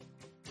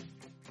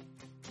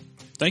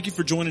Thank you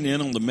for joining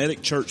in on the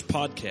Medic Church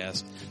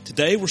podcast.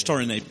 Today we're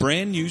starting a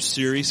brand new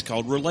series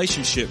called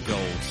Relationship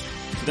Goals.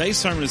 Today's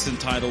sermon is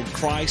entitled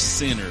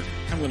Christ-Centered.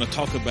 I'm going to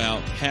talk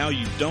about how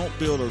you don't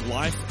build a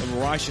life of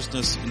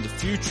righteousness in the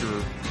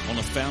future on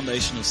a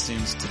foundation of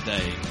sins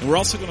today. And we're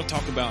also going to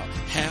talk about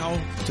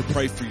how to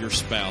pray for your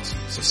spouse.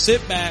 So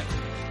sit back,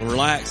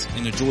 relax,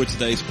 and enjoy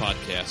today's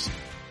podcast.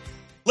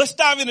 Let's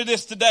dive into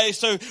this today.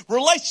 So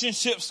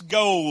relationships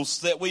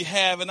goals that we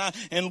have.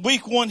 And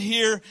week one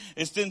here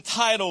is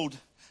entitled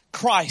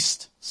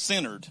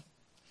Christ-Centered.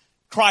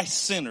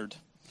 Christ-Centered.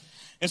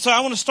 And so I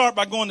want to start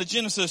by going to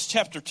Genesis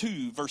chapter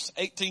 2, verse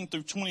 18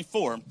 through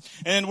 24.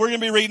 And we're going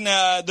to be reading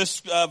this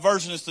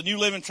version. It's the New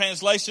Living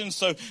Translation,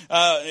 so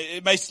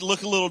it may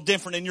look a little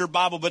different in your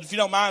Bible. But if you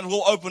don't mind,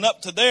 we'll open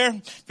up to there.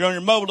 If you're on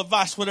your mobile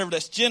device, whatever,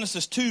 that's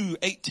Genesis 2,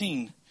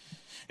 18.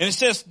 And it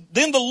says,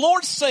 "Then the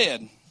Lord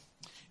said,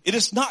 'It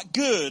is not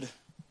good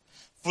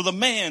for the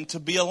man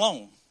to be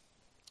alone.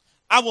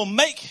 I will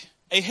make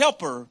a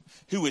helper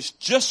who is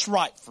just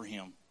right for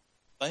him.'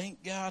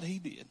 Thank God he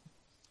did.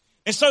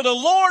 And so the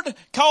Lord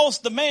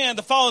caused the man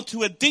to fall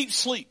into a deep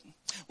sleep.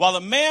 While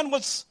the man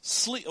was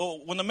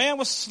when the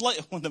man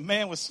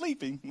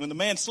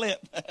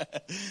slept,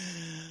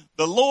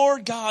 the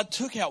Lord God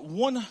took out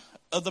one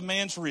of the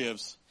man's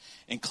ribs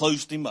and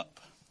closed him up."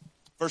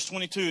 Verse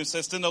 22, it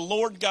says, "Then the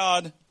Lord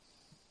God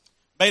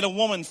made a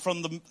woman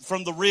from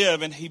the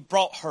rib, and he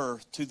brought her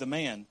to the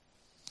man.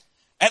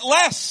 At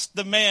last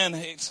the man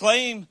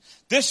exclaimed,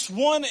 'This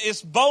one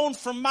is bone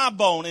from my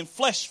bone and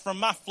flesh from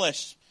my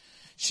flesh.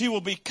 She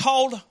will be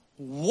called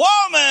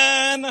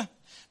woman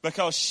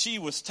because she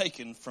was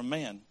taken from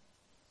man.'"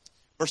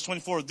 Verse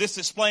 24, "This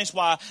explains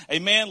why a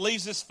man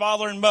leaves his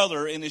father and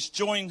mother and is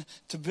joined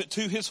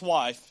to his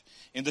wife,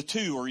 and the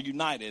two are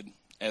united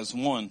as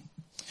one."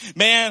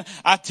 Man,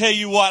 I tell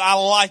you what, I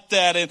like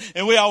that.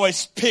 And we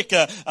always pick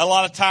a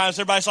lot of times,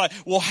 everybody's like,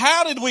 well,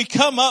 how did we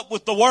come up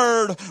with the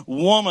word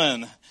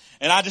woman?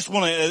 And I just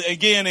want to,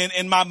 again,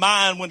 in my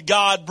mind, when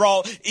God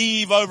brought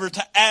Eve over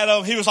to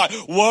Adam, he was like,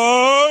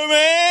 whoa,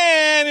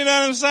 man, you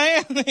know what I'm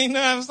saying? You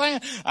know what I'm saying?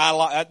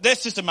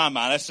 That's just in my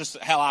mind. That's just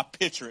how I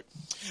picture it.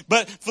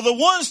 But for the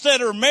ones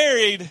that are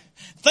married,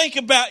 think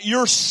about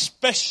your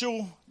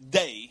special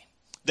day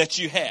that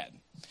you had.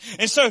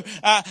 And so,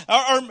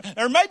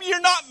 or maybe you're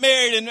not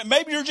married and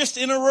maybe you're just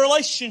in a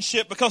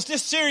relationship, because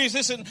this series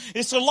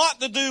it's a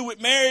lot to do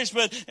with marriage,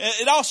 but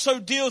it also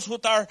deals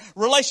with our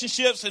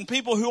relationships and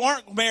people who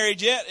aren't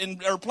married yet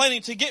and are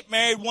planning to get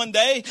married one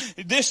day.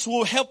 This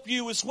will help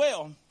you as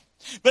well.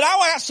 But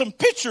I got some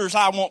pictures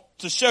I want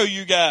to show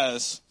you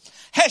guys.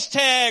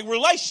 Hashtag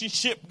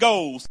relationship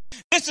goals.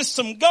 This is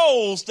some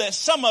goals that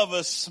some of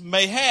us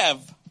may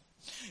have.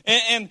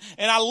 And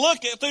I look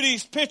through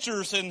these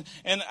pictures and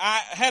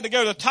I had to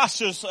go to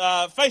Tasha's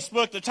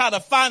Facebook to try to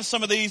find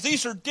some of these.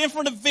 These are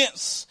different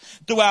events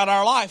throughout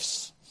our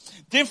lives.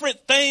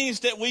 Different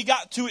things that we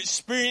got to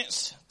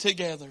experience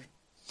together.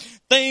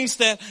 Things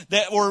that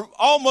were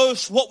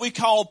almost what we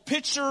call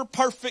picture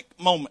perfect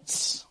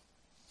moments.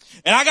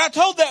 And I got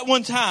told that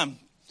one time,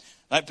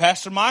 like,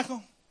 "Pastor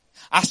Michael,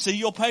 I see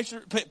your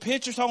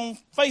pictures on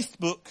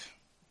Facebook.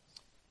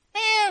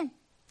 Man,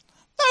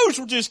 those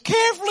were just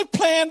carefully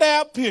planned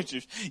out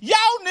pictures.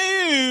 Y'all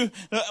knew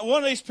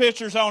one of these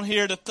pictures on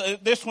here,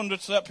 this one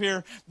that's up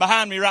here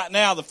behind me right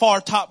now, the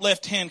far top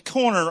left-hand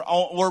corner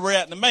where we're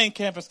at in the main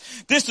campus.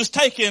 This was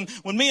taken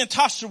when me and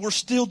Tasha were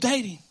still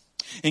dating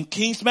in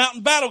Kings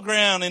Mountain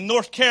Battleground in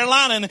North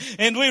Carolina.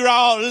 And we were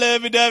all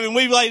lovey-dovey, and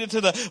we waited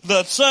till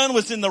the sun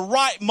was in the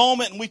right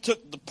moment, and we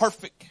took the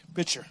perfect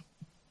picture.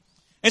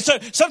 And so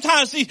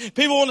sometimes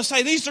people want to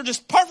say, these are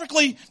just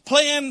perfectly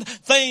planned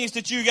things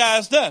that you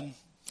guys done.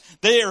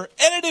 They are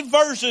edited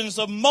versions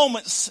of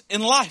moments in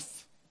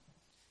life.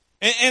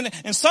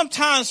 And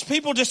sometimes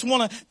people just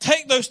want to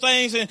take those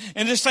things and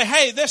just say,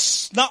 hey,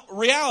 that's not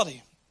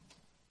reality.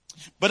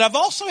 But I've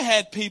also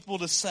had people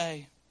to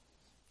say,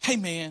 hey,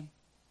 man,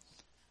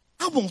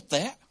 I want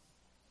that.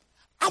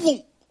 I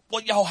want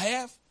what y'all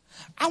have.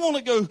 I want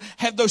to go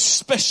have those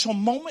special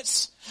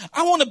moments.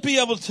 I want to be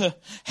able to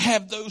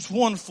have those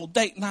wonderful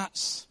date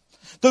nights,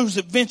 those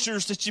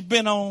adventures that you've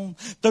been on,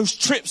 those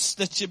trips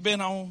that you've been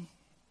on.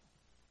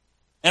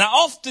 And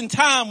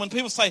oftentimes when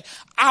people say,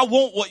 I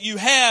want what you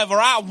have, or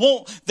I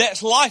want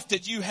that life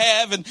that you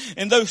have,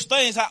 and those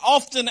things, I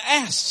often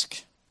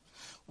ask,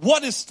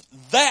 what is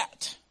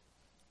that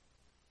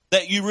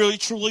you really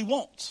truly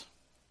want?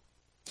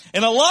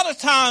 And a lot of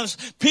times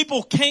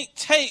people can't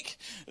take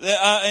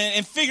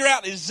and figure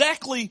out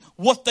exactly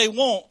what they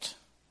want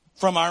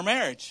from our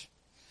marriage.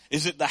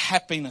 Is it the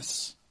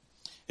happiness?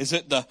 Is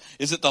it the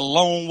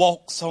long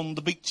walks on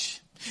the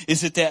beach?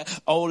 Is it that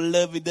old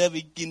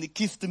lovey-dovey in the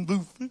kissing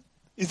booth?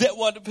 Is that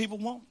what the people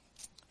want?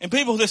 And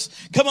people just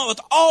come up with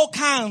all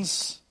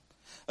kinds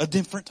of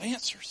different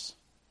answers.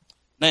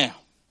 Now,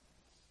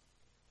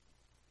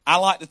 I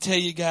like to tell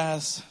you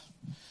guys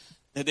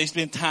that there's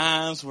been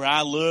times where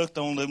I looked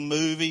on the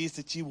movies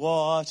that you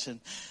watch and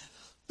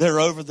they're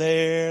over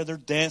there. They're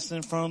dancing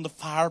in front of the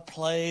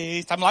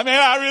fireplace. I'm like, man,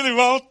 I really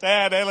want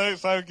that. That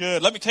looks so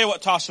good. Let me tell you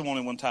what Tasha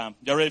wanted one time.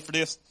 Y'all ready for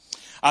this?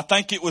 I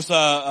think it was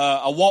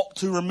a Walk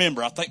to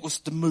Remember. I think it was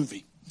the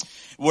movie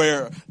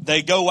where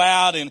they go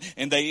out and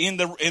they in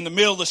the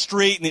middle of the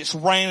street and it's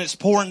raining, it's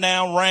pouring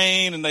down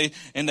rain, and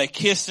they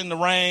kiss in the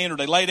rain, or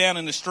they lay down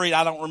in the street.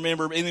 I don't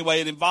remember. Anyway,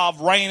 it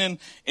involved raining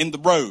in the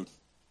road.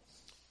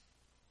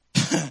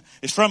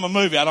 It's from a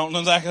movie. I don't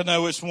exactly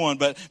know which one,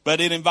 but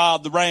it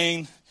involved the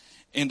rain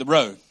in the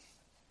road.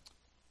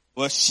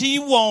 Well, she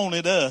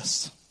wanted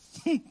us.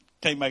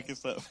 Can't make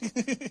this up.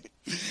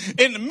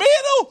 In the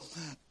middle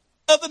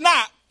of the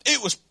night,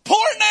 it was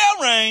pouring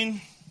down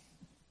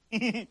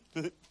rain.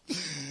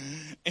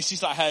 And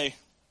she's like, hey,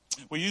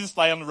 will you just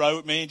stay on the road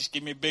with me and just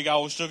give me a big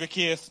old sugar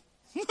kiss?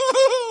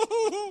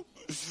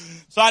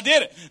 So I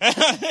did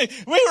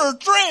it. We were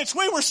drenched.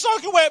 We were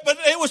soaking wet, but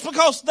it was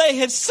because they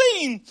had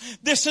seen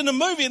this in the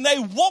movie and they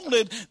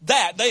wanted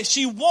that.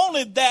 She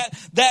wanted that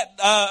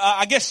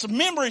I guess,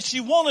 memory. She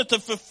wanted to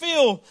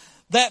fulfill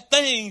that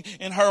thing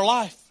in her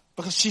life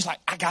because she's like,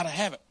 I gotta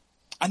have it.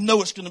 I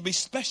know it's going to be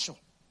special.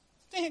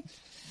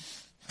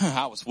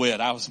 I was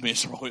wet. I was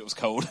miserable. It was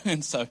cold.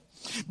 And so,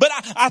 but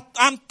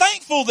I'm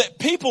thankful that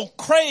people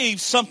crave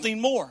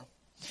something more.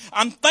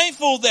 I'm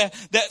thankful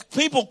that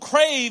people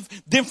crave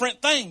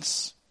different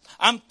things.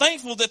 I'm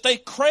thankful that they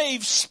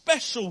crave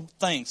special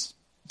things.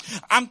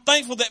 I'm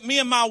thankful that me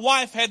and my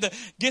wife had to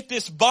get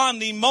this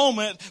bonding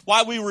moment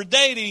while we were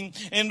dating,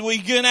 and we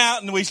get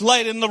out and we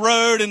laid in the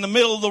road in the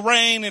middle of the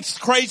rain. It's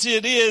crazy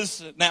it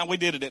is. Now, we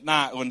did it at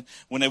night when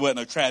there wasn't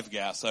no traffic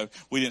out, so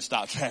we didn't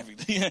stop traffic.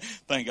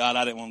 Thank God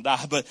I didn't want to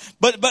die.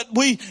 But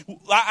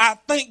I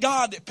thank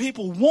God that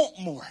people want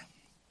more,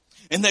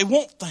 and they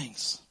want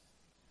things.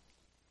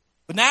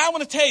 But now I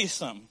want to tell you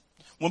something.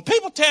 When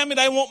people tell me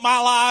they want my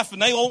life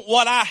and they want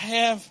what I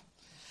have,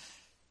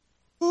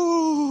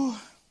 ooh.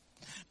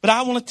 But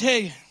I want to tell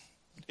you,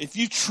 if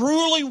you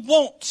truly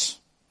want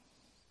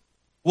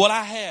what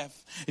I have,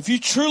 if you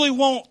truly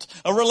want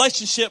a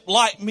relationship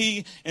like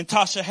me and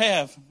Tasha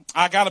have,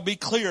 I got to be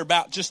clear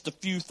about just a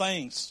few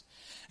things.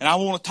 And I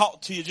want to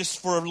talk to you just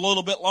for a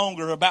little bit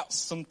longer about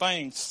some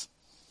things.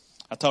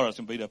 I told her I was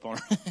going to beat up on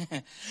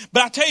her.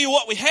 But I tell you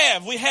what we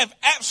have. We have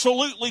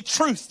absolutely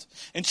truth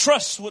and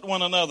trust with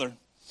one another.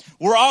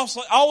 We're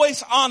also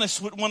always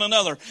honest with one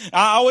another.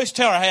 I always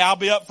tell her, hey, I'll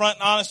be upfront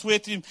and honest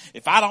with you.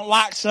 If I don't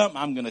like something,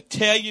 I'm going to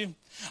tell you.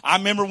 I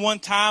remember one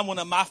time, one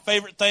of my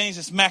favorite things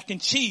is mac and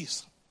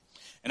cheese.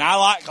 And I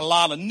like a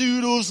lot of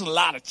noodles and a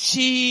lot of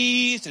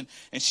cheese.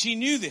 And she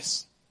knew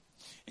this.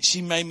 And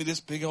she made me this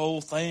big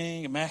old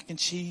thing of mac and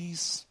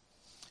cheese.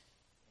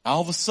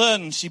 All of a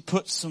sudden, she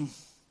put some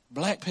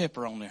black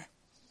pepper on there.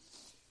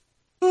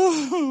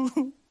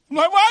 Ooh. I'm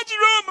like, why'd you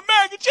ruin my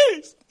mac and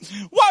cheese?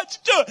 Why'd you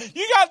do it?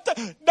 You got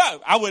to,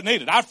 no, I wouldn't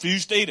eat it. I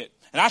refused to eat it.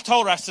 And I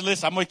told her, I said,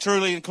 listen, I'm going to be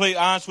truly and completely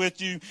honest with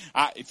you.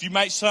 If you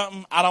make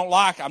something I don't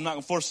like, I'm not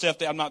going to force myself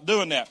to, I'm not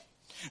doing that.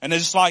 And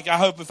it's just like, I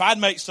hope if I'd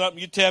make something,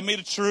 you'd tell me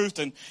the truth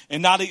and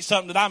not eat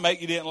something that I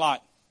make you didn't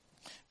like.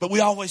 But we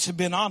always have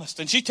been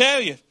honest. And she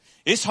tell you,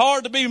 it's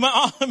hard to be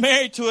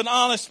married to an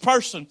honest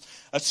person,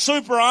 a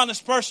super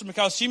honest person,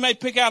 because she may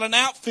pick out an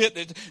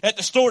outfit at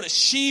the store that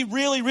she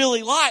really,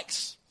 really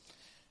likes.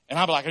 And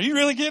I'm like, are you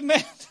really getting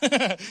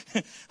that?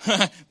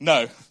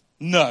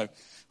 No.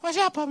 What's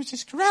up, Bobby?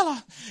 Just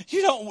Corella.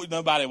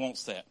 Nobody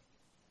wants that.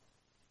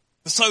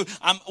 So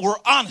we're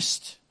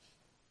honest.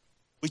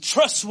 We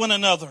trust one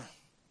another.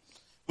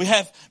 We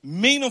have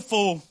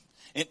meaningful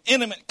and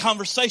intimate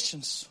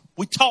conversations.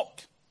 We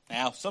talk.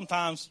 Now,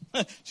 sometimes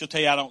she'll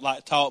tell you I don't like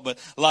to talk, but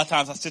a lot of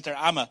times I sit there.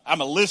 I'm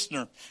a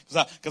listener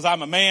because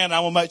I'm a man. I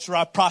want to make sure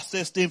I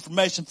process the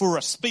information before I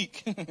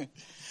speak.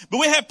 But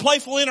we have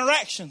playful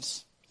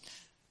interactions.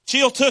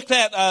 She'll took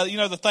that,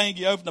 the thing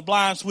you open the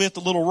blinds with,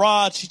 the little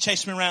rod. She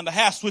chased me around the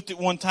house with it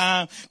one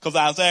time because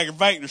I was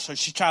aggravating her, so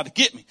she tried to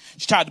get me.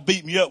 She tried to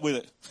beat me up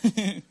with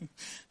it.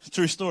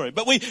 True story.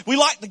 But we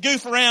like to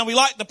goof around. We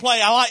like to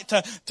play. I like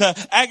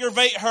to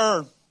aggravate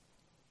her.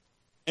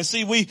 And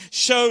see, we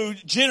show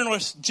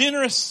generous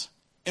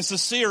and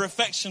sincere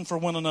affection for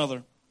one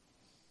another.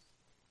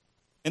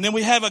 And then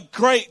we have a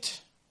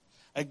great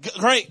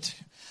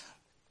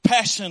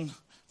passion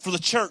for the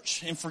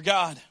church and for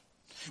God.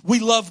 We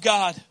love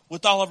God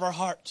with all of our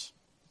hearts.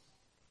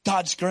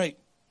 God's great.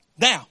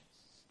 Now,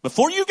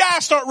 before you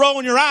guys start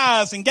rolling your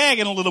eyes and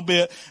gagging a little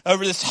bit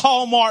over this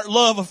Hallmark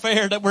love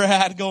affair that we're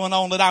had going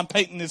on that I'm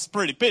painting this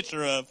pretty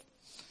picture of,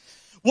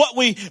 what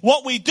we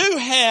do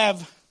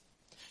have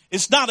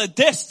is not a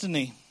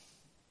destiny.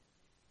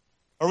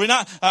 We don't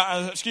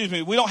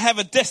have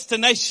a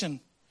destination.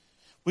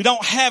 We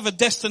don't have a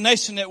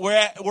destination that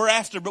we're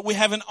after, but we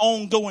have an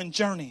ongoing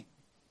journey.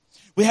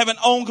 We have an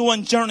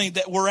ongoing journey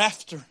that we're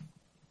after.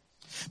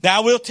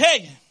 Now, I will tell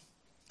you,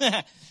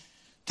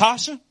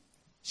 Tasha,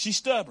 she's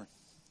stubborn.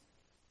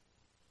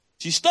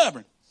 She's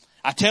stubborn.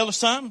 I tell her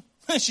something,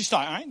 she's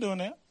like, I ain't doing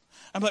that.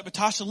 I'm like, but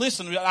Tasha,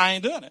 listen, I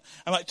ain't doing it.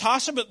 I'm like,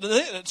 Tasha,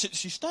 but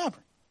she's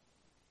stubborn.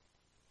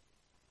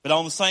 But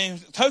on the same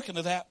token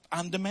of that,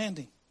 I'm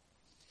demanding.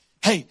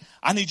 Hey,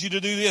 I need you to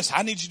do this.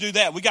 I need you to do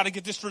that. We got to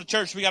get this for the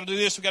church. We got to do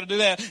this. We got to do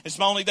that. It's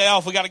my only day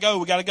off. We got to go.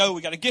 We got to go.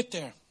 We got to get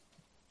there.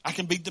 I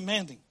can be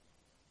demanding.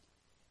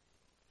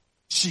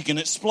 She can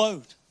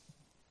explode.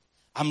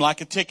 I'm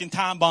like a ticking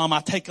time bomb.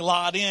 I take a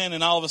lot in,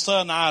 and all of a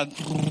sudden,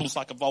 it's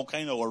like a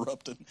volcano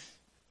erupted.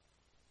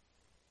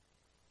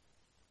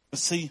 But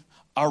see,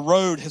 our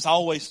road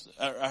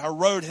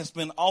has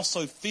been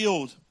also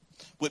filled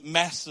with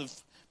massive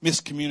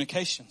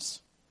miscommunications,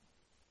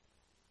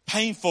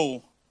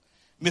 painful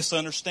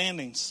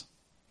misunderstandings,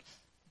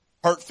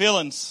 hurt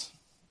feelings,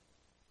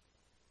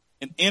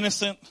 and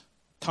innocent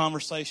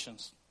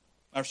conversations.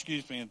 Or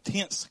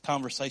intense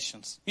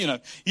conversations. You know,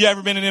 you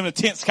ever been in them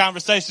intense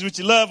conversations with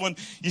your loved one,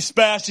 your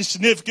spouse, your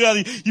significant other?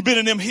 You've been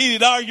in them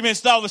heated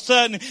arguments, and all of a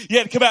sudden you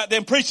had to come out there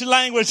and preach the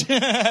language.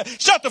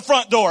 Shut the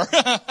front door.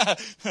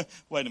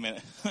 Wait a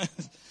minute.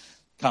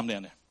 Calm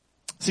down there.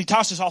 See,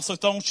 Tasha's also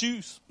thrown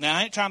shoes. Now,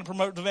 I ain't trying to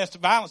promote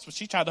domestic violence, but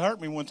she tried to hurt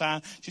me one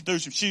time. She threw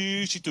some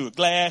shoes. She threw a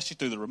glass. She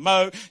threw the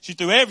remote. She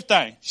threw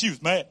everything. She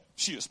was mad.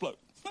 She exploded.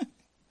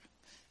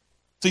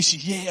 See, she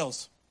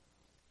yells.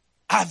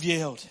 I've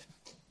yelled.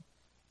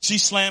 She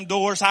slammed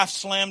doors. I've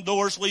slammed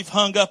doors. We've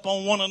hung up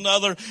on one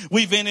another.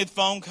 We've ended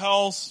phone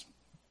calls.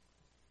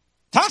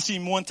 Tasha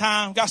even one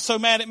time got so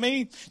mad at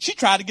me, she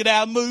tried to get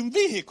out of the moving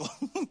vehicle.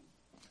 I'm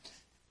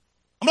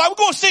like, we're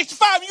going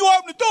 65 and you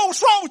open the door.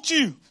 What's wrong with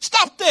you?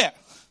 Stop that.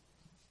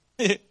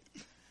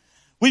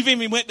 We've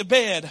even went to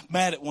bed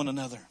mad at one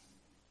another.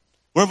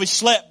 Where we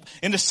slept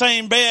in the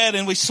same bed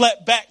and we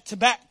slept back to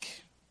back.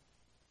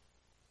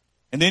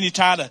 And then you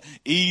try to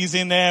ease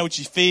in there with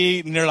your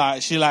feet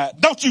and she's like,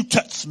 don't you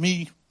touch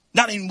me.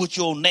 Not even with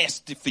your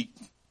nasty feet.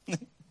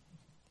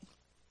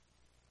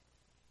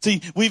 See,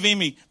 we've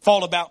even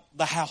fought about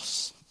the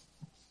house.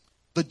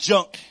 The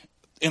junk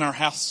in our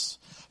house.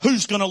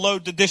 Who's going to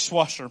load the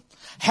dishwasher?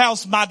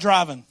 How's my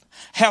driving?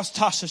 How's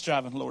Tasha's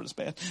driving? Lord, it's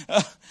bad.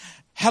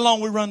 How long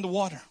we run the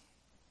water?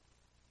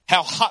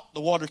 How hot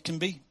the water can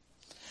be.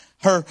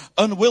 Her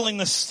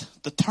unwillingness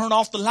to turn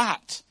off the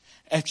light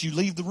after you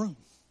leave the room.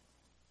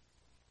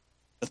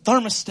 The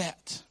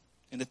thermostat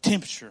and the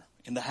temperature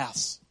in the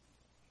house.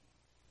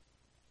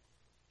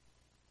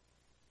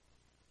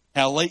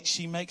 How late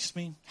she makes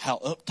me. How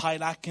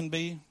uptight I can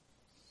be.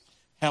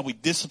 How we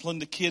discipline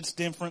the kids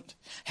different.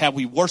 How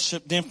we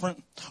worship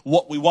different.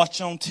 What we watch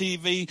on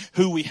TV.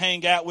 Who we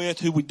hang out with.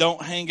 Who we don't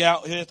hang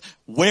out with.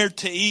 Where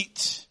to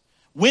eat.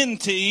 When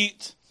to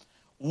eat.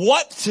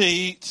 What to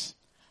eat.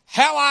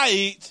 How I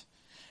eat.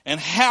 And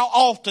how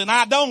often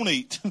I don't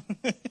eat.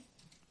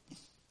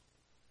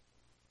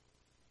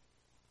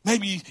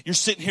 Maybe you're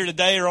sitting here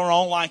today or on an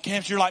online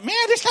campus. You're like, man,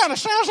 this kind of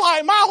sounds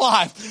like my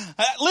life.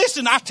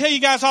 Listen, I tell you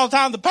guys all the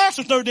time, the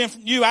pastor's no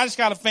different from you. I just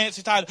got a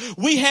fancy title.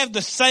 We have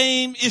the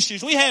same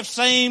issues. We have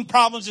same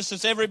problems just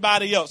as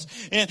everybody else.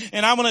 And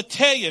I'm going to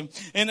tell you,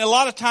 and a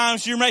lot of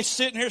times you may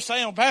sitting here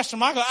saying, well, Pastor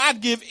Michael,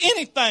 I'd give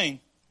anything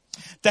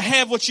to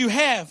have what you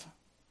have.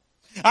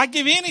 I'd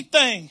give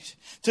anything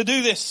to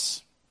do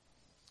this.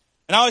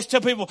 And I always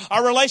tell people,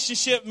 our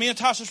relationship, me and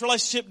Tasha's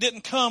relationship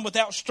didn't come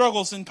without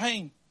struggles and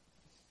pain.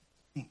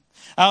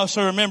 I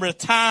also remember a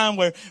time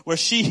where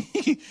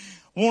she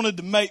wanted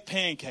to make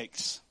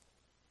pancakes.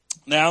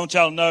 Now, I want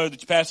y'all to know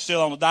that your pastor's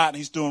still on the diet and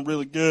he's doing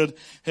really good.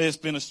 It's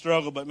been a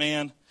struggle, but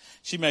man,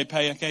 she made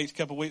pancakes a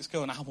couple of weeks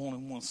ago and I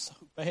wanted one so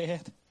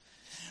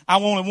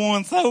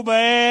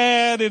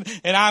bad.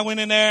 And I went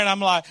in there and I'm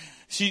like,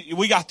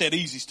 we got that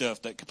easy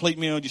stuff, that complete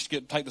meal. Just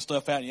take the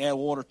stuff out and you add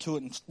water to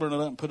it and spread it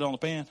up and put it on the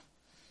pan.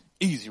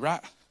 Easy,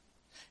 right?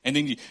 And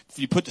then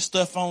you put the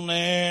stuff on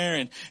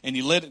there and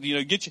you let it,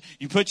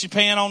 you put your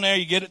pan on there,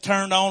 you get it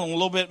turned on a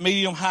little bit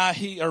medium high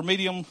heat or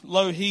medium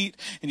low heat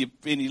and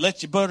you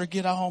let your butter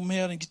get all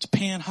melted and get your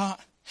pan hot.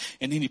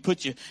 And then you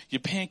put your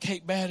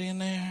pancake batter in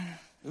there.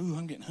 Ooh,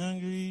 I'm getting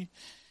hungry.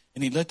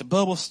 And you let the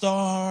bubbles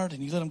start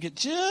and you let them get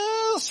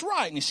just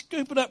right and you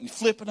scoop it up and you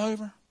flip it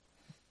over.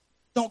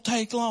 Don't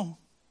take long.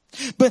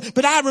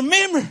 But I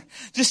remember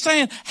just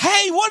saying,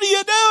 hey, what are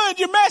you doing?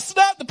 You're messing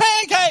up the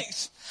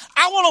pancakes.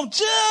 I want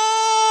them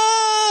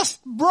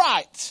just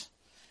bright.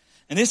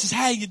 And this is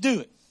how you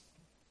do it.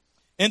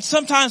 And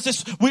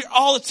sometimes we're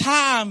all the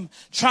time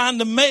trying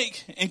to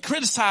make and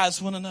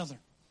criticize one another.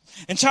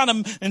 And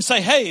trying to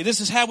say, hey,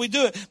 this is how we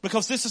do it.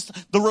 Because this is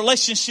the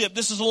relationship.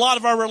 This is a lot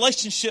of our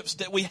relationships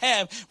that we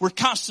have. We're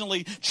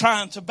constantly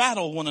trying to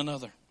battle one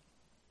another.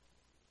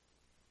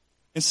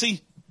 And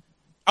see,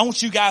 I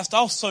want you guys to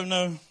also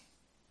know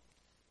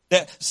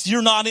that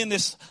you're not in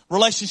this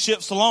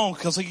relationships alone.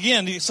 Because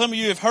again, some of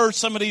you have heard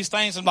some of these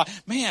things and like,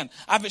 man,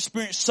 I've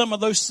experienced some of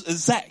those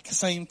exact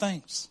same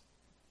things.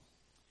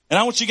 And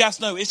I want you guys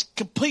to know it's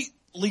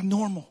completely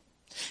normal.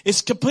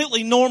 It's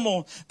completely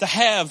normal to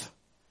have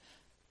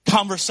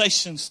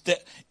conversations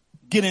that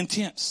get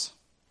intense.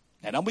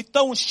 Now don't be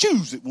throwing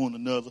shoes at one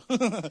another.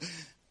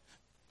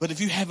 But if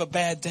you have a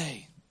bad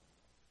day,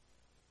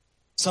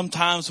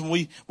 sometimes when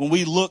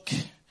we look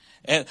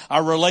at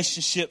our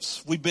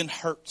relationships, we've been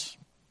hurt.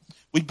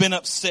 We've been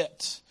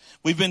upset.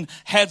 We've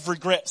had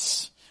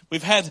regrets.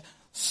 We've had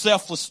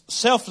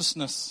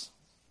selflessness.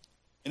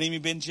 and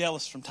even been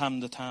jealous from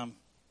time to time.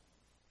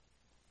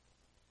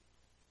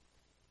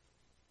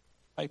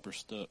 Paper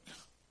stuck.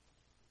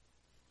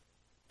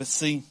 But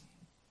see,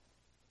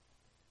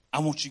 I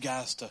want you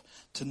guys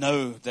to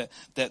know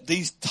that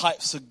these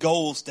types of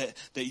goals that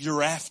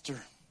you're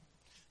after,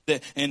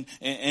 that and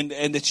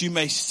that you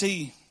may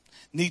see,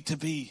 need to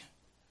be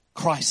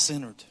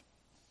Christ-centered,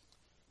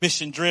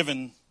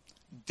 mission-driven,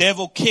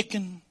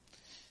 devil-kicking,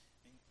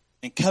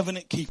 and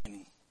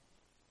covenant-keeping.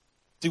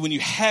 See, when you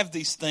have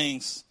these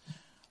things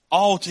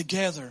all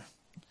together,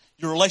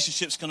 your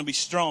relationship's going to be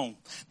strong.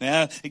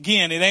 Now,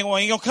 again, it ain't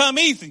going to come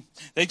easy.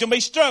 There's going to be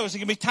struggles.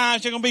 There's going to be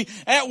times you're going to be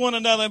at one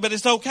another, but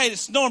it's okay.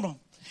 It's normal.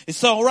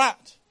 It's all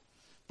right.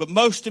 But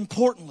most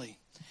importantly,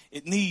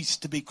 it needs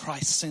to be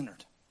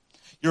Christ-centered.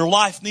 Your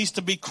life needs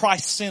to be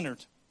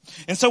Christ-centered.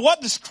 And so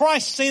what does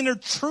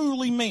Christ-centered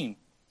truly mean?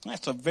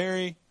 That's a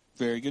very,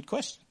 very good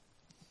question.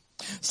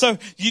 So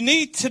you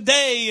need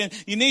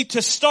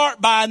to start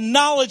by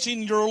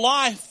acknowledging your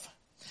life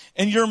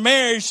and your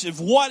marriage of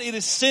what it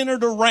is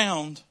centered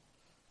around.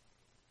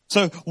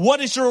 So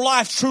what is your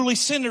life truly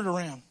centered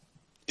around?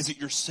 Is it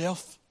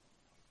yourself?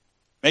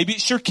 Maybe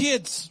it's your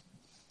kids.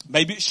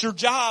 Maybe it's your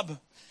job.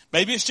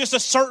 Maybe it's just a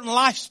certain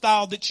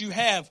lifestyle that you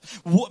have.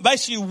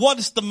 Basically, what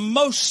is the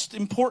most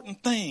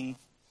important thing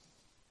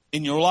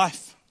in your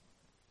life?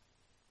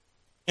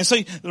 And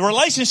see, the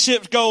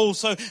relationship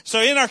goals,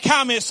 so in our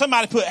comments,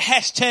 somebody put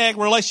hashtag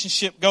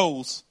relationship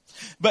goals.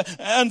 But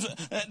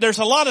there's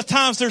a lot of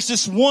times there's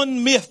this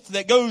one myth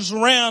that goes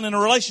around in a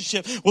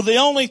relationship. Well, the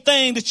only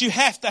thing that you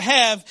have to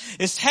have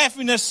is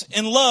happiness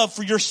and love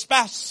for your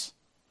spouse.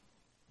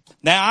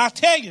 Now, I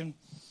tell you,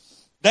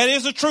 that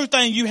is a true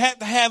thing. You have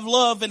to have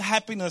love and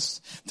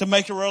happiness to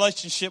make a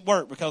relationship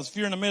work. Because if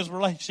you're in a miserable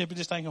relationship, it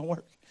just ain't going to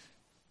work.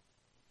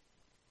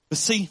 But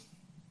see,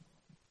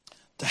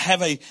 to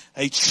have a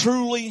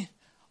truly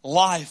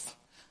life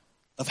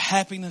of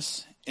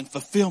happiness and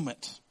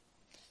fulfillment,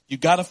 you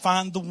got to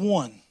find the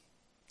one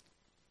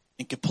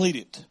and complete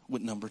it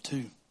with number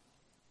two.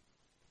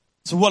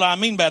 So what I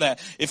mean by that,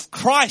 if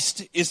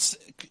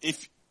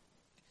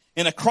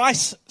in a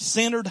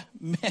Christ-centered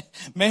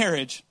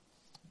marriage,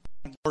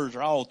 words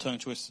are all tongue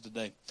twisted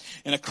today.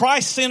 In a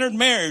Christ-centered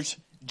marriage,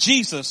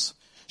 Jesus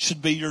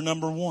should be your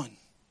number one,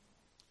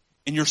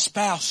 and your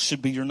spouse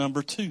should be your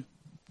number two.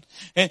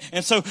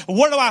 And so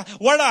where do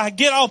I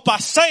get off by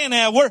saying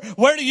that?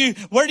 Where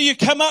do you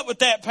come up with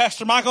that,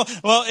 Pastor Michael?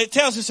 Well, it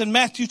tells us in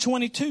Matthew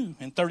 22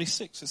 and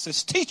 36. It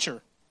says,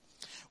 "Teacher,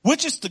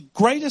 which is the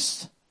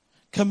greatest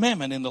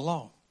commandment in the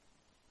law?"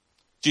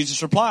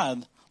 Jesus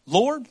replied,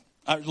 "Lord,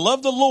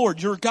 love the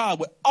Lord your God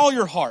with all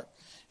your heart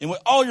and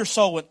with all your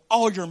soul and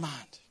all your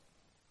mind."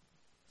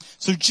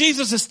 So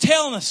Jesus is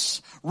telling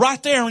us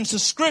right there in the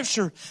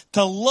scripture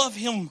to love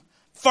him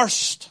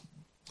first.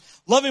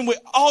 Love him with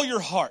all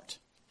your heart.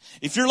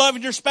 If you're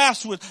loving your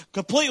spouse with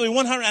completely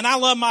 100, and I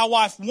love my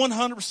wife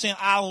 100%,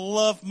 I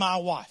love my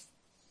wife.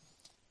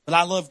 But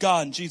I love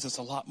God and Jesus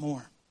a lot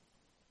more.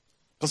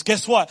 Because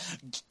guess what?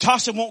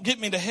 Tasha won't get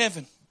me to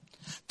heaven.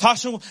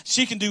 Tasha,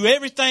 she can do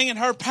everything in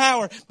her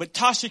power, but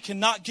Tasha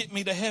cannot get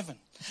me to heaven.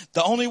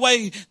 The only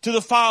way to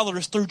the Father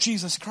is through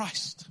Jesus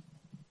Christ.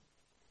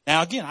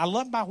 Now again, I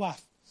love my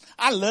wife.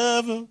 I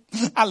love her.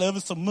 I love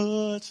her so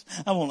much.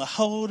 I want to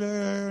hold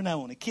her and I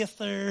want to kiss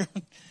her.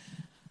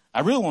 I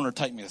really want her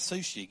to take me to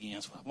sushi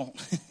again, so I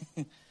won't.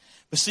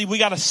 But see, we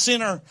got to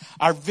center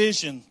our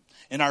vision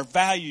and our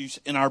values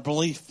and our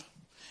belief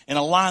and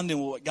align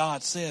them with what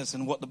God says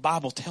and what the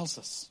Bible tells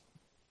us.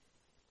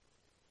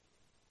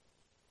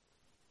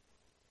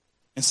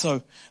 And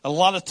so a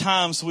lot of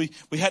times we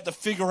have to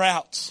figure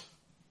out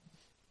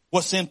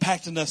what's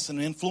impacting us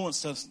and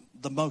influenced us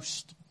the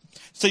most.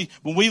 See,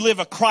 when we live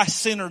a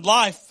Christ-centered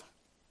life,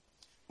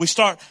 we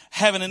start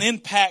having an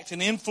impact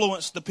and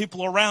influence the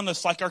people around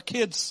us, like our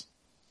kids.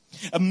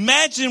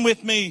 Imagine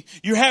with me,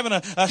 you're having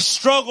a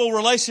struggle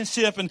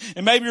relationship and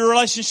maybe your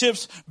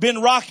relationship's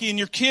been rocky and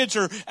your kids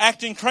are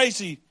acting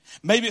crazy.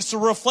 Maybe it's a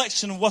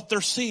reflection of what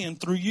they're seeing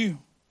through you.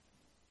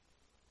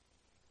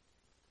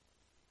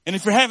 And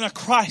if you're having a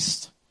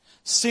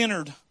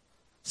Christ-centered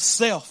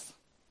self,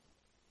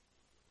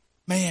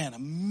 man,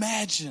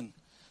 imagine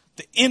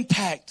the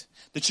impact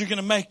that you're going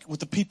to make with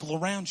the people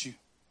around you.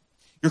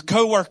 Your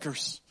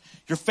coworkers,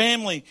 your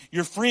family,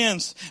 your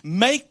friends.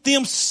 Make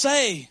them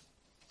say,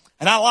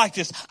 and I like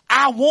this,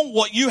 I want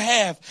what you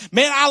have.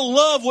 Man, I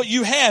love what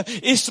you have.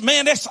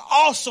 Man, that's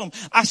awesome.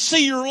 I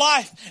see your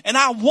life and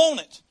I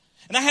want it.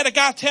 And I had a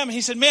guy tell me,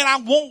 he said, man, I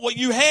want what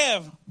you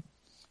have.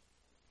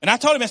 And I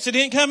told him, I said, it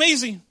didn't come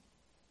easy.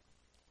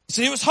 He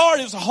said, it was hard.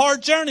 It was a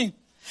hard journey.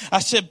 I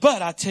said,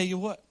 but I tell you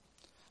what.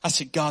 I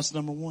said, God's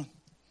number one.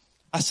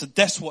 I said,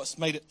 that's what's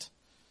made it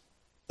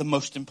the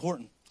most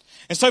important.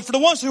 And so for the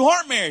ones who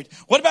aren't married,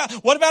 what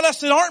about us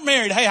that aren't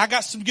married? Hey, I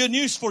got some good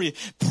news for you.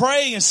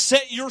 Pray and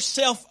set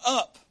yourself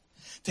up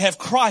to have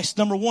Christ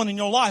number one in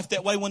your life.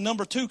 That way when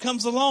number two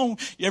comes along,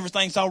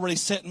 everything's already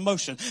set in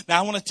motion. Now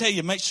I want to tell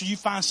you, make sure you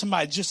find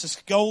somebody just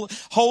as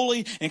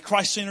holy and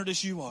Christ-centered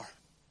as you are.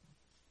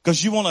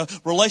 Because you want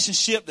a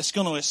relationship that's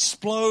going to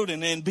explode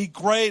and then be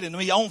great and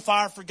be on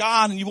fire for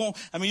God. And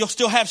you'll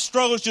still have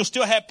struggles. You'll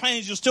still have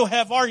pains. You'll still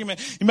have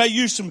argument. You may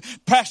use some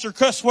pastor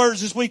cuss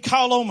words as we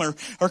call them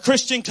or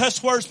Christian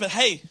cuss words. But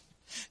hey,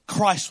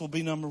 Christ will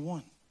be number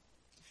one.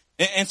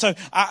 And so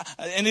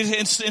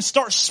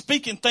start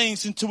speaking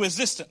things into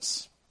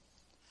existence.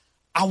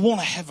 I want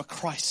to have a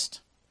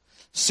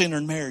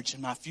Christ-centered marriage in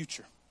my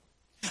future.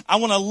 I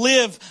want to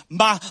live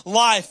my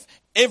life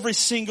every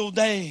single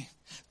day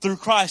through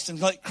Christ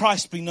and let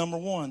Christ be number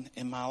one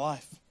in my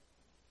life.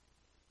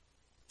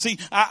 See,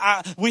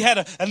 we had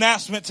an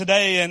announcement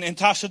today, and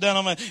Tasha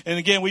Dunham, and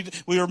again,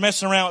 we were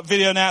messing around with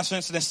video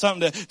announcements, and it's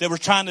something that we're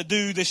trying to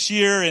do this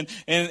year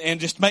and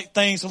just make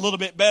things a little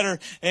bit better.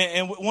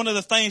 And one of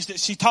the things that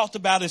she talked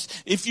about is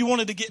if you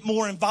wanted to get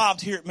more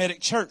involved here at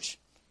Medic Church,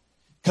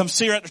 come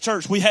see her at the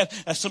church. We have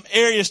some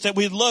areas that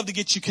we'd love to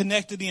get you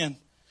connected in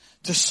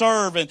to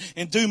serve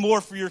and do more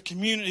for your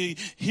community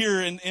here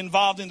and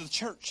involved in the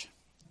church.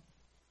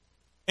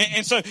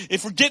 And so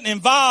if we're getting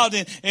involved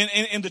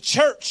in the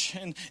church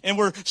and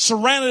we're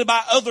surrounded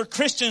by other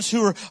Christians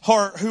who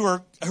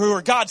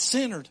are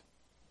God-centered,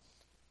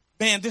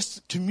 man, this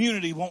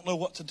community won't know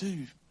what to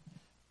do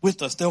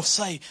with us. They'll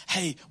say,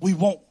 hey, we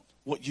want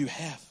what you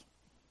have.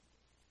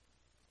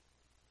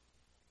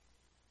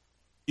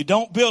 You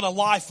don't build a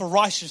life of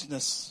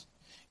righteousness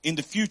in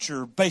the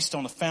future based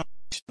on the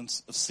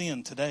foundations of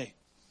sin today.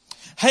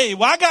 Hey,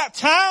 well, I got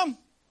time.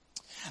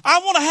 I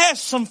want to have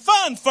some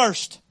fun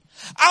first.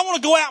 I want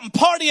to go out and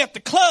party at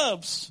the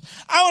clubs.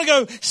 I want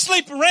to go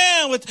sleep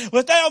around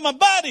with all my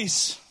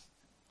buddies.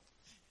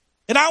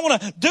 And I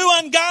want to do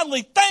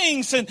ungodly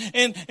things and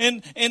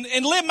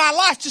live my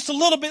life just a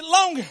little bit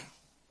longer.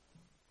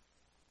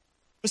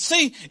 But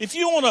see, if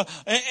you want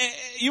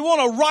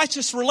a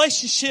righteous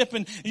relationship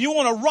and you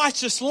want a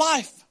righteous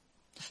life,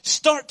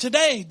 start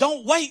today.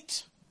 Don't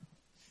wait.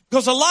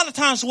 Because a lot of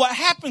times what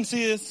happens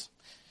is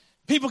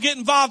people get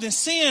involved in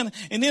sin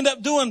and end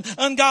up doing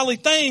ungodly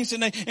things,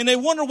 and they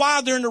wonder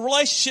why they're in the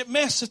relationship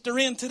mess that they're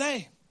in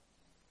today.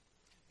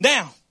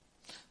 Now,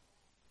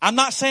 I'm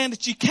not saying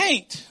that you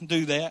can't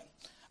do that.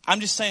 I'm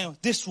just saying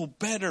this will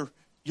better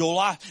your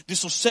life.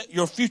 This will set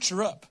your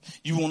future up.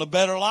 You want a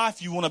better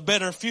life? You want a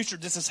better future?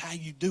 This is how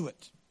you do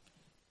it.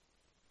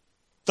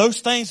 Those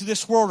things of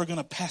this world are going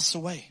to pass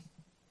away.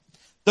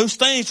 Those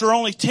things are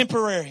only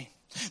temporary.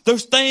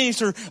 Those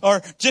things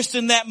are just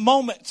in that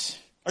moment.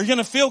 Are going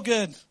to feel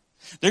good.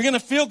 They're going to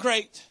feel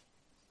great.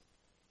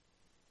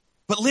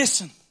 But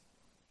listen,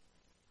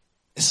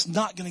 it's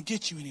not going to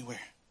get you anywhere.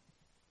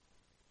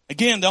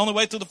 Again, the only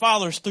way to the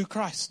Father is through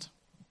Christ.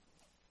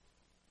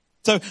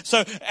 So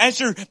as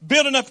you're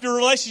building up your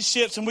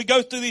relationships, and we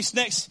go through these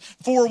next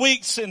 4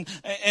 weeks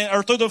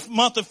or through the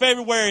month of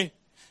February,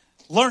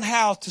 learn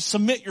how to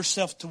submit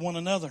yourself to one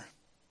another.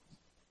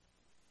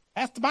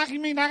 Pastor Mike, you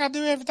mean I got to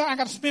do everything? I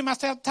got to spin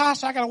myself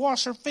Tasha. I got to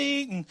wash her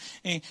feet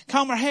and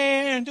comb her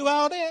hair and do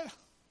all that.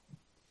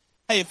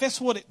 Hey, if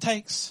that's what it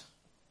takes,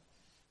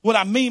 what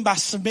I mean by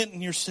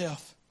submitting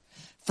yourself,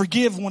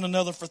 forgive one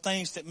another for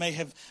things that may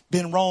have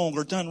been wrong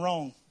or done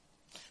wrong.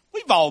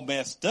 We've all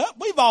messed up.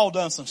 We've all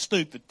done some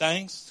stupid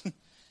things.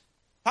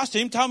 Pastor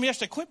even told me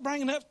yesterday, quit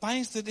bringing up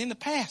things that in the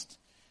past.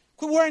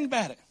 Quit worrying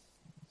about it.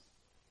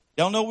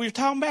 Y'all know what we were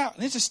talking about?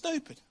 This is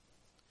stupid.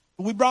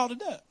 But we brought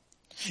it up.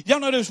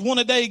 Y'all know there's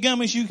one-a-day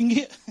gummies you can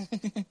get?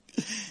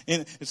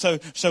 And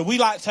so we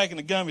like taking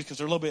the gummies because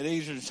they're a little bit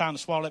easier than trying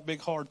to swallow that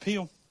big hard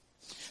pill.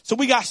 So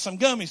we got some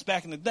gummies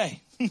back in the day.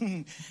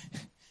 And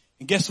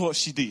guess what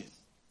she did?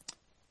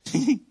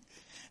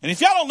 And if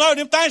y'all don't know,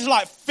 them things are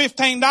like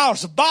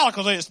 $15 a bottle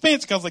because they're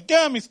expensive because they're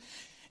gummies.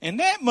 And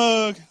that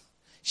mug,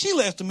 she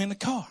left them in the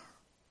car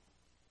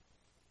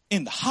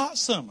in the hot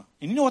summer.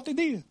 And you know what they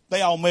did?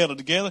 They all melted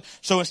together.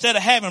 So instead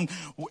of having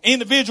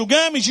individual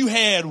gummies, you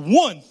had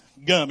one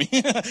gummy.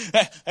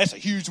 That's a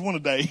huge one a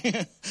day.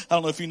 I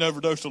don't know if you never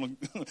overdosed on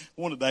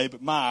one a day,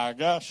 but my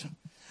gosh.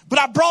 But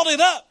I brought it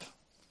up.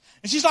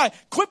 And she's like,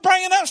 quit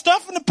bringing up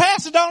stuff in the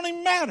past. It don't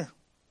even matter.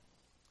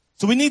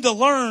 So we need to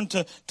learn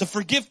to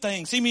forgive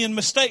things. Even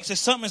mistakes. It's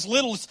something as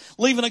little as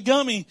leaving a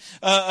gummy,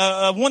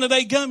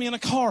 one-a-day gummy in a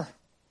car.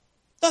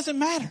 Doesn't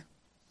matter.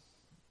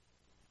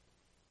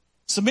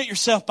 Submit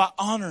yourself by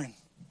honoring.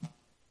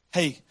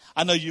 Hey,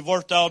 I know you've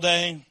worked all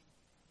day.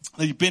 I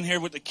know you've been here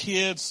with the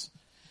kids.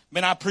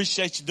 Man, I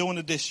appreciate you doing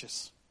the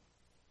dishes.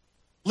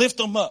 Lift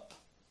them up.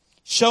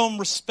 Show them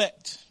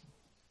respect.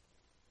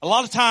 A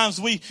lot of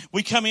times we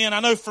come in, I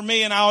know for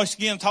me, and I always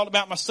again talk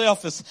about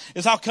myself, is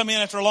I'll come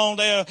in after a long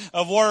day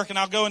of work and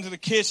I'll go into the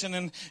kitchen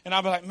and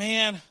I'll be like,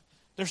 man,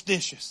 there's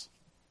dishes.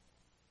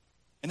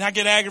 And I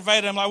get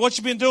aggravated. I'm like, what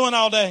you been doing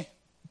all day?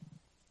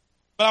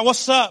 But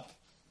what's up?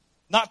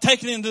 Not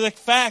taking into the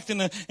fact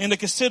and the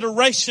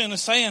consideration of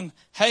saying,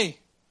 hey,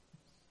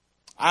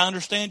 I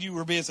understand you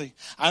were busy.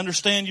 I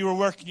understand you were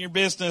working your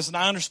business, and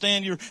I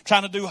understand you're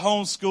trying to do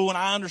homeschool, and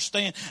I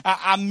understand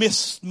I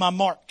missed my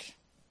mark.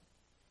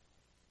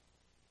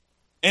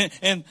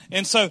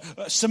 And so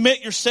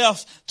submit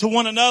yourself to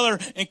one another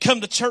and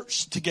come to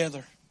church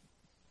together.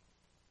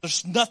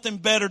 There's nothing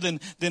better than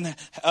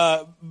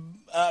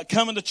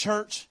coming to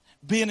church,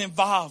 being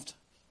involved.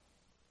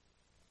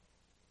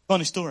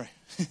 Funny story.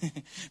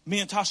 Me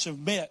and Tasha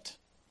met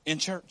in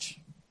church.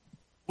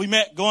 We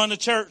met going to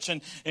church,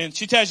 and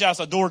she tells you I was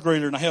a door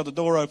greeter, and I held the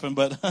door open,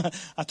 but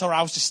I told her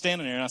I was just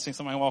standing there, and I seen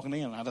somebody walking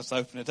in, and I just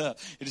opened it up.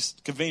 It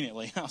just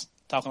conveniently. I was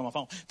talking on my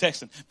phone,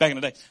 texting, back in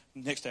the day.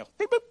 Next day,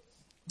 beep, beep.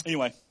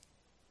 Anyway.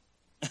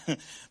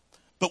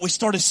 But we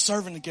started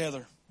serving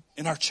together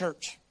in our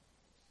church.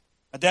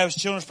 My dad was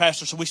children's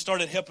pastor, so we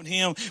started helping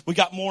him. We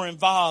got more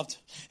involved,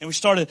 and we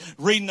started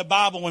reading the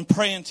Bible and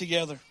praying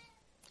together.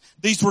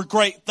 These were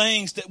great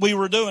things that we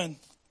were doing.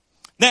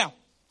 Now,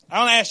 I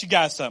want to ask you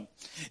guys something.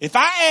 If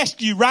I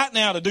ask you right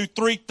now to do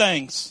 3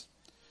 things,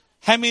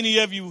 how many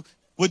of you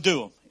would do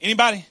them?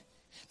 Anybody?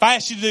 If I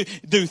asked you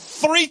to do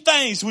 3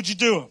 things, would you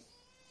do them?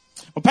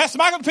 Well, Pastor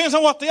Michael, depends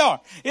on what they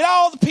are. It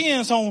all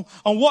depends on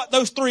what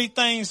those 3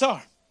 things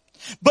are.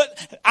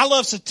 But I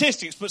love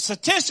statistics, but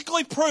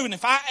statistically proven,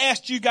 if I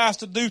asked you guys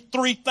to do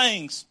 3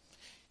 things,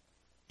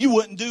 you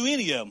wouldn't do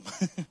any of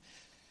them.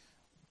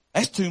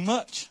 That's too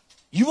much.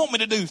 You want me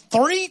to do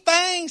 3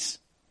 things?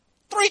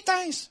 3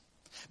 things.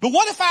 But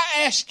what if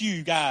I ask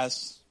you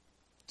guys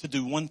to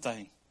do 1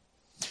 thing?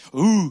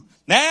 Ooh,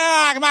 now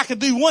I might could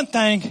do 1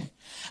 thing.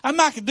 I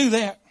might could do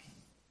that.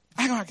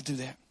 I might could do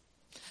that.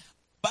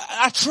 But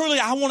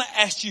I want to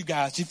ask you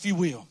guys, if you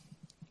will.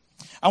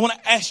 I want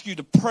to ask you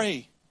to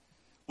pray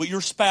with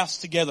your spouse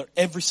together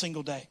every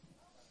single day.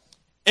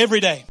 Every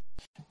day.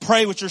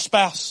 Pray with your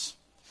spouse.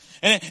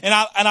 And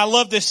I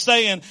love this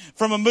saying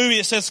from a movie.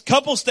 It says,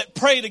 couples that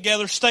pray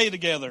together stay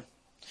together.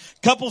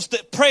 Couples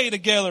that pray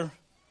together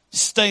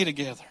stay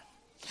together.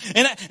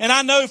 And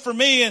I know for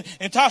me, and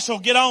Tasha will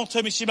get on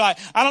to me, she'll be like,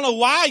 I don't know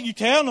why you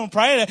tell them to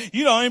pray that.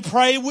 You don't even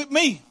pray with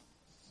me.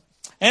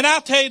 And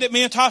I'll tell you that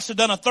me and Tasha have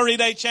done a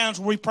 30-day challenge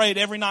where we prayed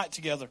every night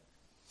together.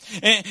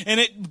 And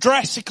it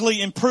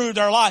drastically improved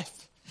our life.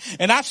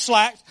 And I've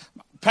slacked.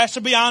 Pastor,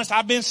 be honest,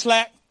 I've been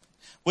slack.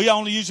 We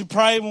only usually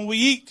pray when we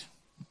eat.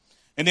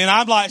 And then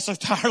I'm like so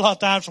tired a lot of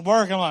times from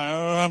work. I'm like,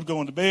 oh, I'm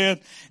going to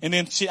bed. And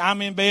then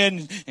I'm in bed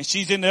and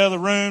she's in the other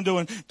room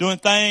doing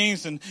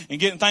things and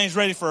getting things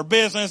ready for her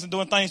business and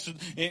doing things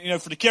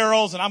for the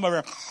carols. And I'm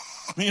over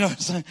there,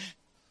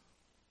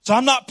 So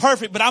I'm not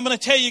perfect, but I'm going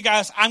to tell you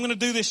guys, I'm going to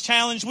do this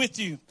challenge with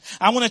you.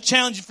 I want to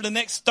challenge you for the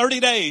next 30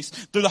 days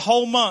through the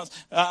whole month.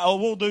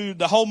 We'll do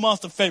the whole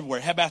month of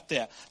February. How about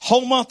that?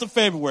 Whole month of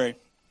February.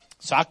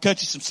 So I'll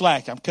cut you some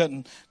slack. I'm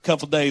cutting a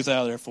couple of days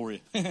out of there for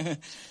you.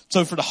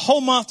 So for the whole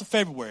month of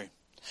February,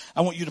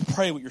 I want you to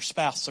pray with your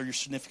spouse or your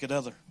significant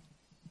other.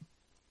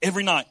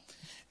 Every night,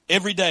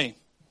 every day.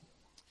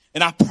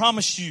 And I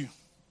promise you,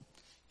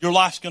 your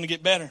life's going to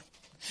get better.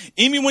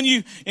 Even when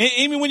you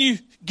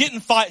get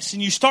in fights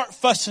and you start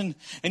fussing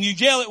and you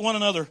yell at one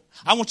another,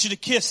 I want you to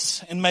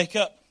kiss and make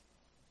up.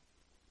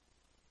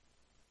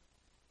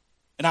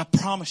 And I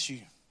promise you,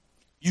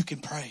 you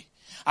can pray.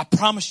 I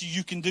promise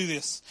you can do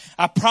this.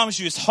 I promise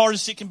you, as hard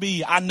as it can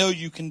be, I know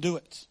you can do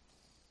it.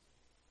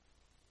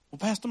 Well,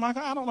 Pastor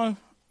Michael, I don't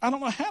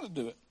know how to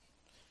do it.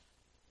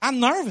 I'm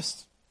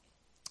nervous.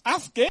 I'm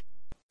scared.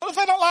 What if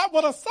I don't like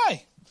what I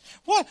say?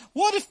 What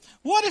if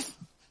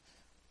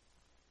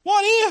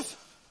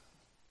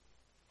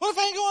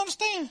I ain't going to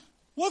understand?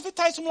 What if it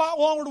takes them a lot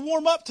longer to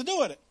warm up to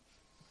do it?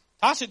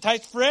 Tasha, it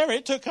takes forever.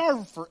 It took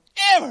her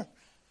forever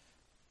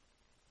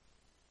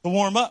to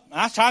warm up.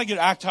 I try to get,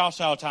 I tell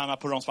Tasha all the time, I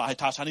put her on the spot. Hey,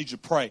 Tasha, I need you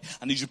to pray.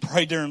 I need you to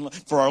pray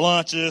for our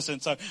lunches.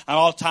 And so I'm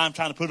all the time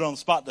trying to put her on the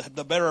spot,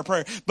 the better her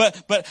prayer.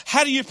 But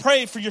how do you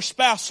pray for your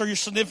spouse or your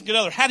significant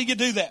other? How do you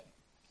do that?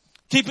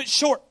 Keep it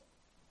short.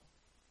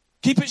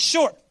 Keep it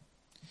short.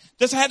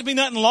 Doesn't have to be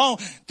nothing long.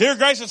 Dear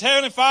gracious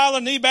Heavenly Father,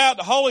 knee bow at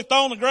the holy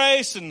throne of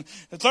grace and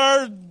the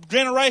 3rd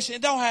generation.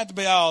 It don't have to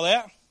be all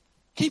that.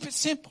 Keep it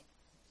simple.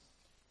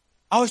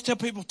 I always tell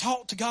people,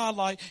 talk to God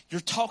like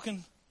you're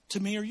talking to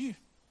me or you.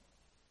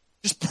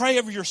 Just pray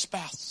over your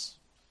spouse.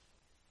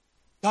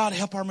 God,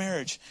 help our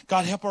marriage.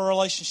 God, help our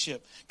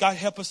relationship. God,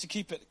 help us to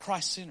keep it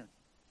Christ-centered.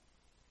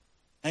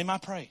 Name I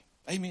pray.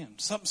 Amen.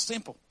 Something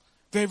simple.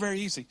 Very, very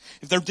easy.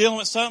 If they're dealing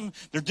with something,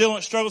 they're dealing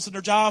with struggles in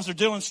their jobs, they're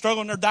dealing with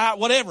struggles in their diet,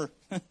 whatever.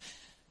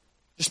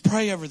 Just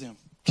pray over them.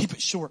 Keep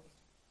it short.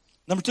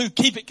 Number 2,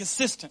 keep it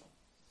consistent.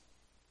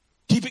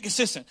 Keep it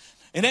consistent.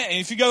 And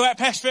if you go out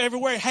past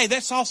everywhere, hey,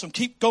 that's awesome.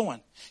 Keep going.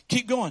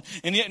 Keep going.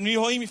 And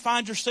you'll even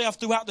find yourself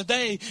throughout the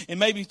day and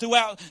maybe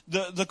throughout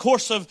the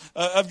course of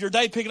your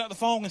day picking up the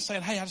phone and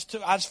saying, hey, I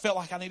just felt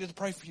like I needed to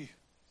pray for you.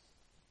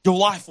 Your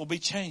life will be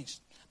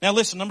changed. Now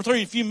listen, number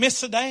 3, if you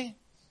miss a day,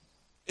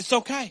 it's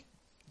okay.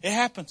 It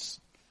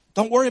happens.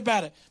 Don't worry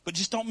about it. But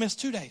just don't miss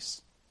 2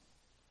 days.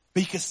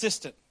 Be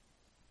consistent.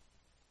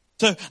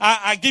 So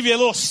I give you a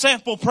little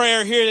sample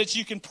prayer here that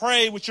you can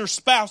pray with your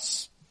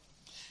spouse.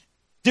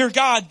 Dear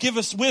God, give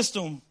us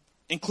wisdom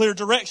and clear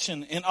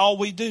direction in all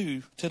we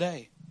do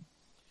today.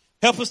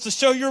 Help us to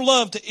show your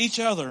love to each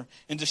other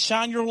and to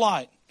shine your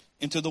light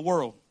into the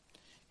world.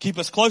 Keep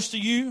us close to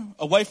you,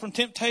 away from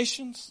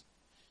temptations,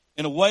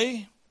 and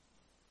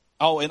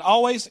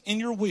always in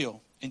your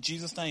will. In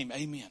Jesus' name,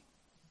 amen.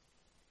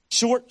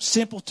 Short,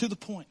 simple, to the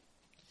point.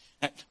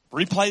 Now,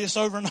 replay this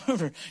over and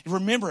over. You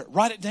remember it.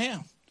 Write it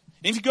down.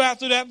 And if you go out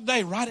through that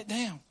day, write it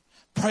down.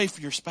 Pray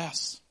for your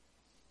spouse.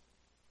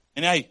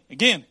 And hey,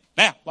 again,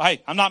 now,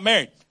 hey, I'm not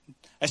married.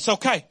 That's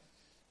okay.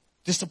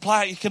 Just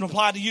apply. It can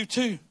apply to you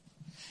too.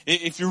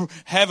 If you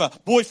have a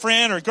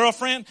boyfriend or a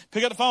girlfriend,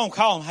 pick up the phone,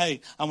 call them. Hey,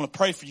 I'm going to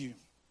pray for you.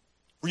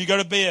 Before you go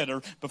to bed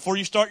or before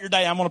you start your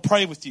day, I'm going to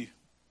pray with you.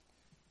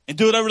 And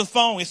do it over the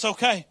phone. It's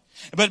okay.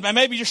 But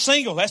maybe you're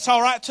single. That's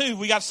all right too.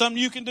 We got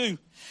something you can do.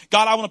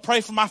 God, I want to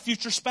pray for my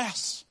future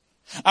spouse.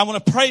 I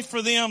want to pray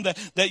for them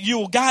that you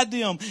will guide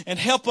them and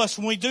help us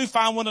when we do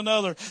find one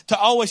another to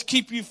always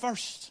keep you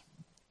first.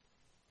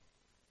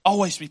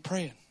 Always be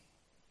praying.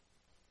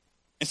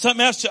 And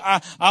something else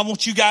I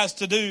want you guys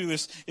to do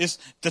is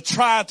to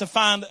try to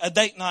find a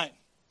date night.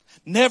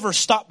 Never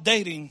stop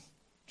dating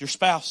your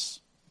spouse.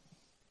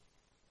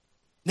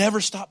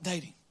 Never stop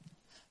dating.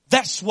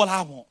 That's what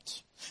I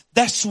want.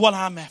 That's what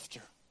I'm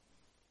after.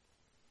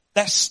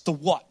 That's the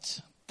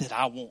what that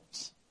I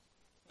want.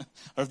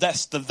 Or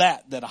that's the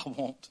that I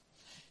want.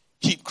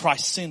 Keep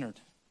Christ centered.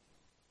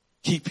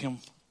 Keep him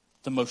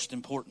the most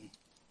important.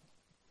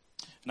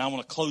 And I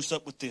want to close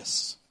up with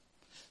this.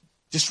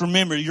 Just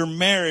remember, your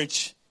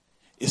marriage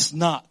is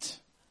not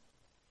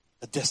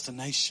a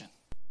destination,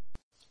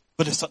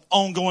 but it's an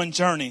ongoing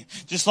journey.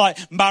 Just like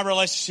my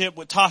relationship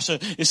with Tasha,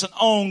 it's an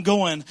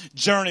ongoing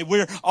journey.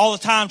 We're all the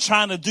time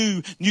trying to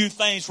do new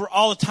things. We're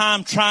all the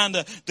time trying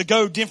to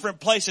go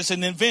different places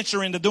and then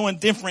venture into doing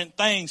different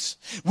things.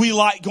 We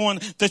like going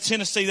to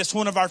Tennessee. That's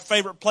one of our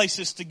favorite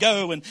places to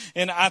go.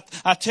 And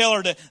I tell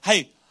her that,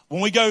 hey,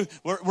 when we go,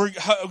 we're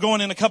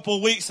going in a couple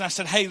of weeks. And I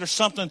said, hey, there's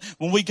something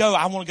when we go,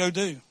 I want to go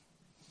do.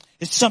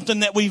 It's something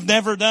that we've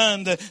never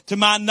done. To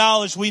my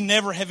knowledge, we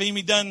never have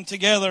even done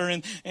together.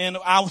 And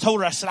I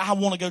told her, I said, I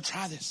want to go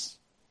try this.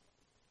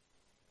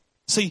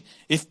 See,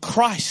 if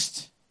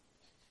Christ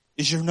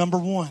is your number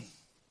one,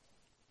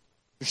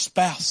 your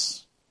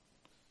spouse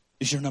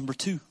is your number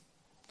two.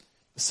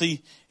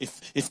 See,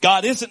 if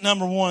God isn't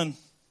number one,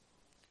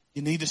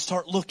 you need to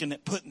start looking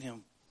at putting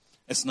him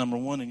as number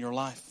one in your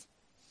life.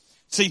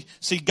 See,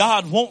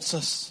 God wants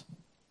us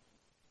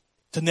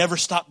to never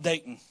stop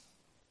dating.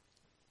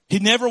 He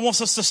never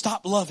wants us to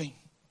stop loving.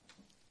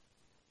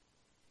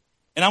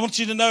 And I want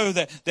you to know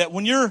that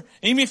when even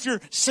if you're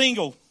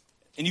single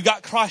and you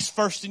got Christ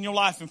first in your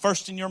life and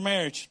first in your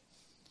marriage,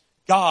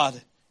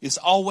 God is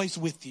always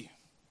with you.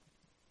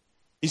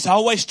 He's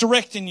always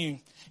directing you.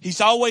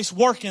 He's always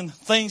working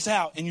things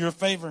out in your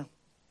favor.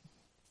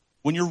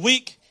 When you're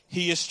weak,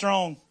 he is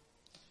strong.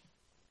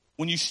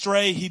 When you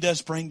stray, he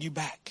does bring you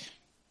back.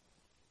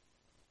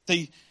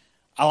 See,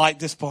 I like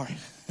this part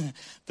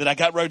that I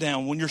got wrote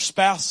down. When your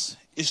spouse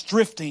is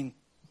drifting,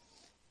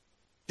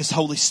 his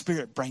Holy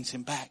Spirit brings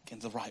him back in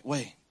the right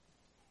way.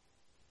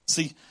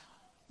 See,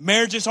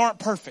 marriages aren't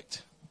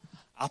perfect.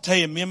 I'll tell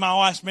you, me and my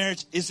wife's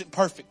marriage isn't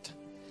perfect.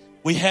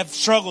 We have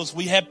struggles,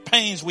 we have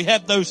pains, we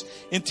have those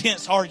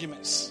intense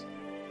arguments.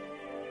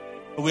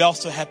 But we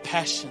also have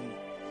passion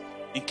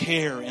and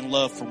care and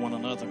love for one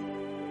another.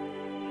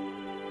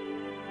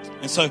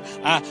 And so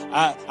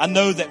I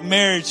know that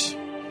marriage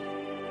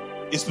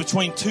is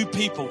between two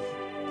people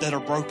that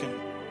are broken.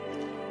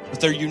 But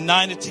they're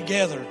united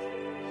together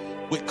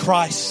with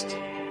Christ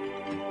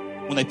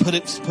when they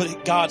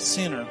put God's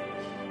center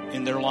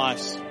in their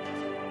lives.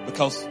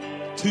 Because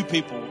two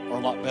people are a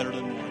lot better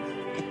than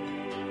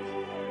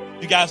one.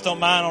 If you guys don't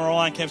mind on our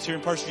online campus here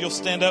in person, you'll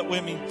stand up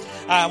with me.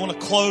 I want to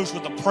close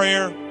with a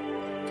prayer.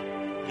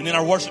 And then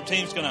our worship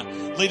team's going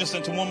to lead us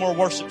into one more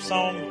worship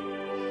song.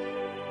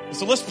 And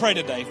so let's pray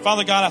today.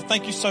 Father God, I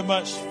thank you so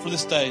much for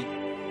this day.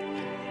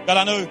 God,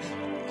 I know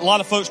a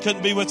lot of folks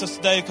couldn't be with us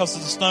today because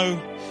of the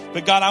snow.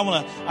 But God, I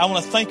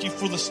want to thank you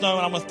for the snow,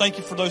 and I want to thank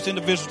you for those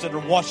individuals that are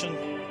watching.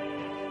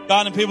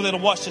 God, and people that will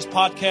watch this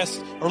podcast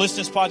or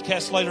listen to this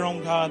podcast later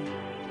on, God.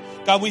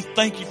 God, we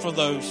thank you for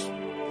those.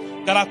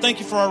 God, I thank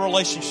you for our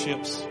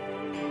relationships.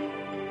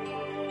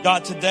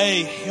 God,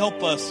 today,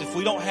 help us if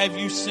we don't have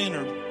you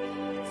centered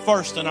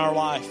first in our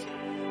life,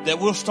 that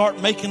we'll start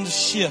making the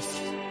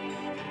shift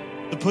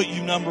to put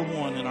you number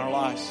one in our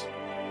lives.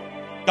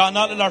 God,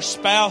 not that our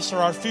spouse or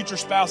our future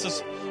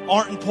spouses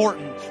aren't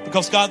important,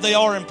 because God, they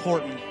are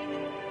important.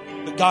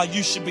 But God,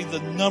 you should be the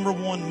number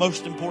one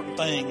most important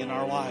thing in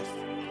our life.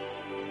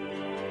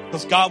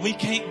 Because God, we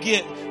can't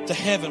get to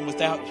heaven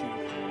without you.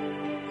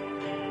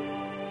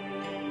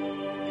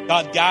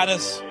 God, guide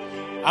us.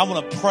 I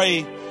want to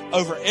pray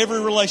over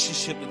every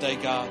relationship today,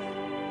 God.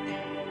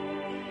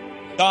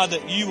 God,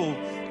 that you will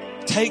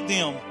take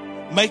them,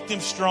 make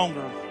them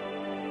stronger.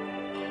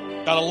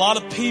 God, a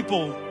lot of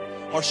people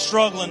are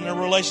struggling in their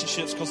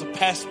relationships because of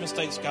past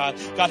mistakes, God.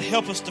 God,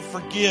 help us to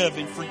forgive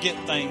and forget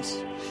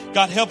things.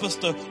 God, help us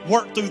to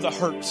work through the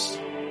hurts,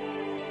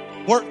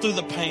 work through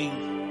the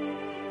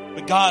pain.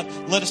 But God,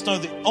 let us know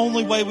the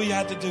only way we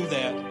have to do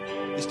that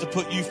is to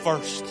put you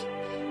first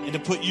and to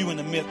put you in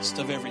the midst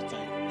of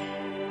everything.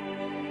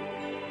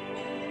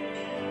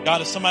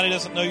 God, if somebody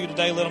doesn't know you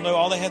today, let them know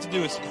all they have to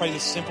do is to pray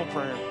this simple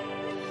prayer.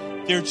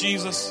 Dear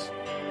Jesus,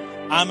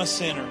 I'm a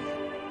sinner.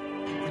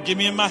 Forgive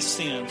me of my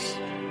sins.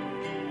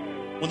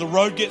 When the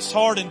road gets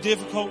hard and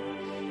difficult,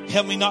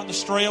 help me not to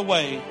stray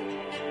away.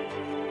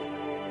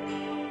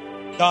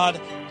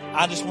 God,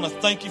 I just want to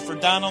thank you for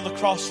dying on the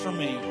cross for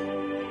me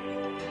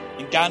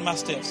and guide my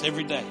steps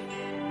every day.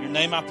 In your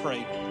name I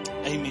pray.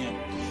 Amen.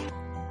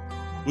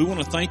 We want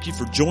to thank you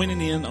for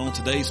joining in on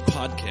today's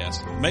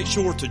podcast. Make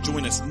sure to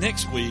join us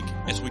next week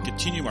as we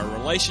continue our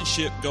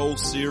Relationship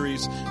Goals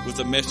series with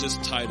a message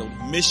titled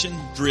Mission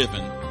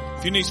Driven.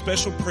 If you need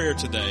special prayer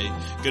today,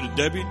 go to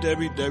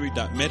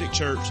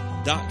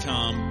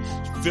www.medicchurch.com,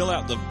 fill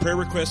out the prayer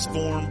request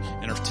form,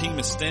 and our team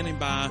is standing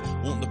by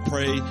wanting to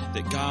pray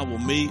that God will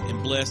meet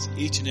and bless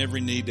each and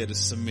every need that is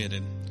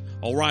submitted.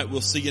 All right,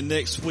 we'll see you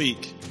next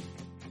week.